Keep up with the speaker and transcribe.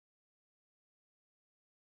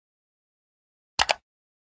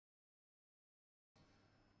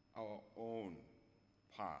our own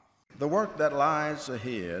path. The work that lies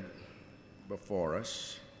ahead before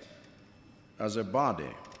us as a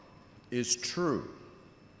body is true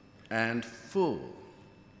and full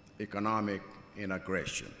economic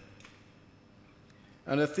integration.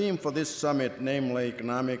 And the theme for this summit, namely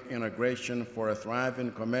economic integration for a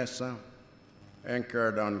thriving COMESA,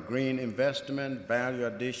 anchored on green investment, value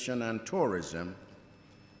addition, and tourism,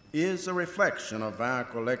 is a reflection of our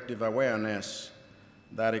collective awareness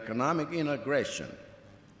that economic integration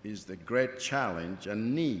is the great challenge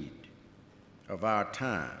and need of our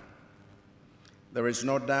time. There is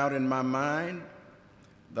no doubt in my mind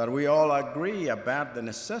that we all agree about the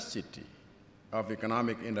necessity of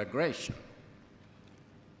economic integration,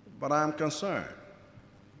 but I'm concerned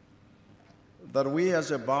that we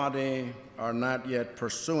as a body are not yet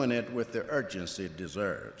pursuing it with the urgency it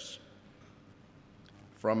deserves.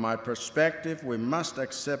 From my perspective, we must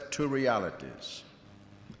accept two realities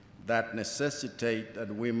that necessitate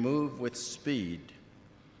that we move with speed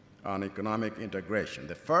on economic integration.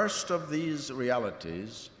 The first of these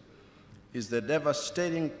realities is the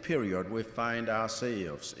devastating period we find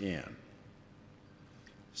ourselves in.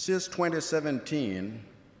 Since 2017,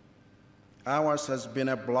 ours has been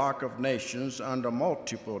a block of nations under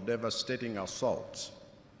multiple devastating assaults.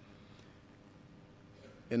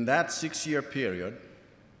 In that 6-year period,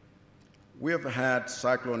 we have had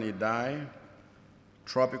Cyclone Idai,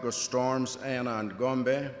 tropical storms Ana and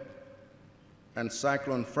Gombe, and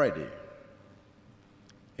Cyclone Freddy.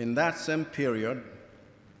 In that same period,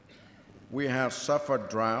 we have suffered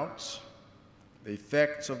droughts, the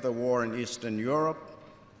effects of the war in Eastern Europe,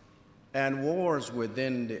 and wars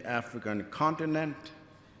within the African continent,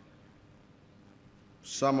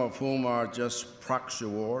 some of whom are just proxy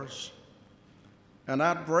wars, and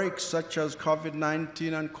outbreaks such as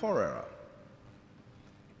COVID-19 and cholera.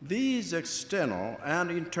 These external and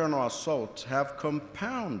internal assaults have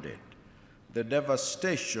compounded the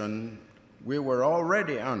devastation we were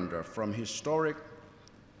already under from historic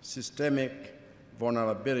systemic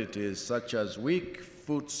vulnerabilities such as weak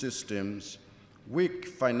food systems, weak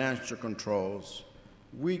financial controls,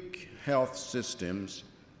 weak health systems,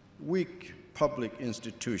 weak public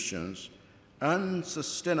institutions,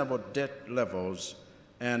 unsustainable debt levels,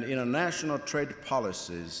 and international trade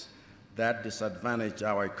policies that disadvantage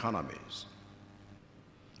our economies.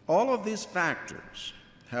 All of these factors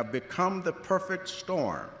have become the perfect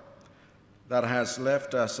storm that has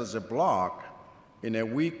left us as a bloc in a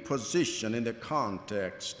weak position in the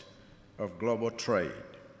context of global trade.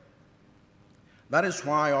 That is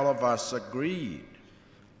why all of us agreed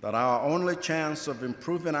that our only chance of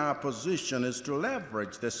improving our position is to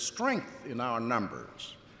leverage the strength in our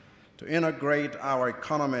numbers, to integrate our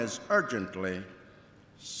economies urgently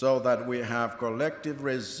so that we have collective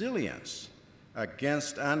resilience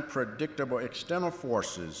against unpredictable external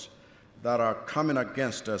forces that are coming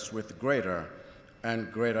against us with greater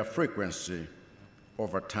and greater frequency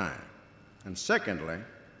over time. And secondly,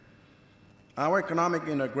 our economic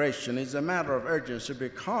integration is a matter of urgency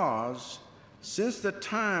because since the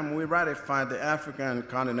time we ratified the African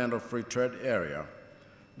Continental Free Trade Area,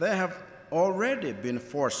 there have already been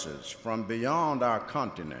forces from beyond our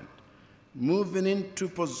continent moving into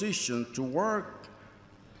position to work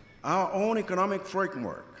our own economic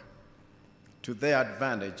framework to their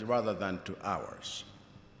advantage rather than to ours.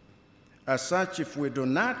 As such, if we do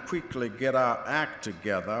not quickly get our act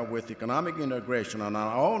together with economic integration on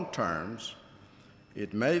our own terms,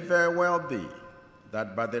 it may very well be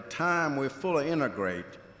that by the time we fully integrate,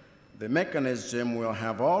 the mechanism will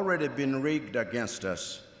have already been rigged against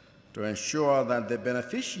us to ensure that the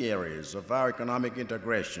beneficiaries of our economic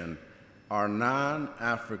integration are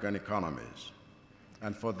non-African economies.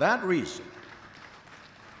 And for that reason,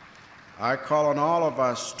 I call on all of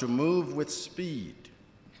us to move with speed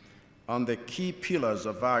on the key pillars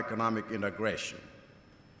of our economic integration.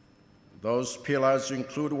 Those pillars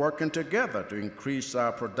include working together to increase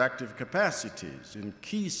our productive capacities in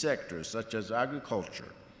key sectors such as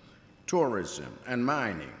agriculture, tourism, and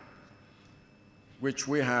mining, which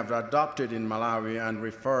we have adopted in Malawi and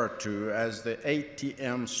refer to as the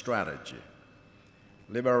ATM strategy,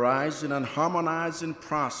 liberalizing and harmonizing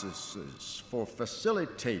processes for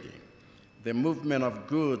facilitating the movement of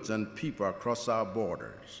goods and people across our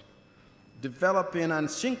borders, developing and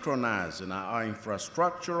synchronizing our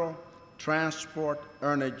infrastructural, transport,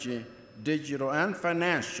 energy, digital, and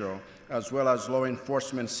financial, as well as law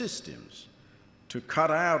enforcement systems to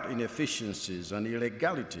cut out inefficiencies and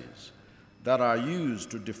illegalities that are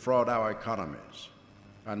used to defraud our economies.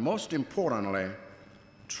 And most importantly,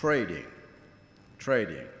 trading,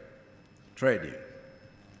 trading, trading,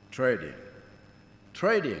 trading,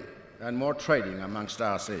 trading and more trading amongst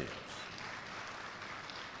ourselves.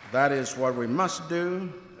 That is what we must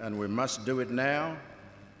do, and we must do it now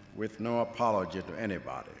with no apology to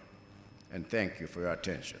anybody. And thank you for your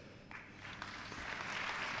attention.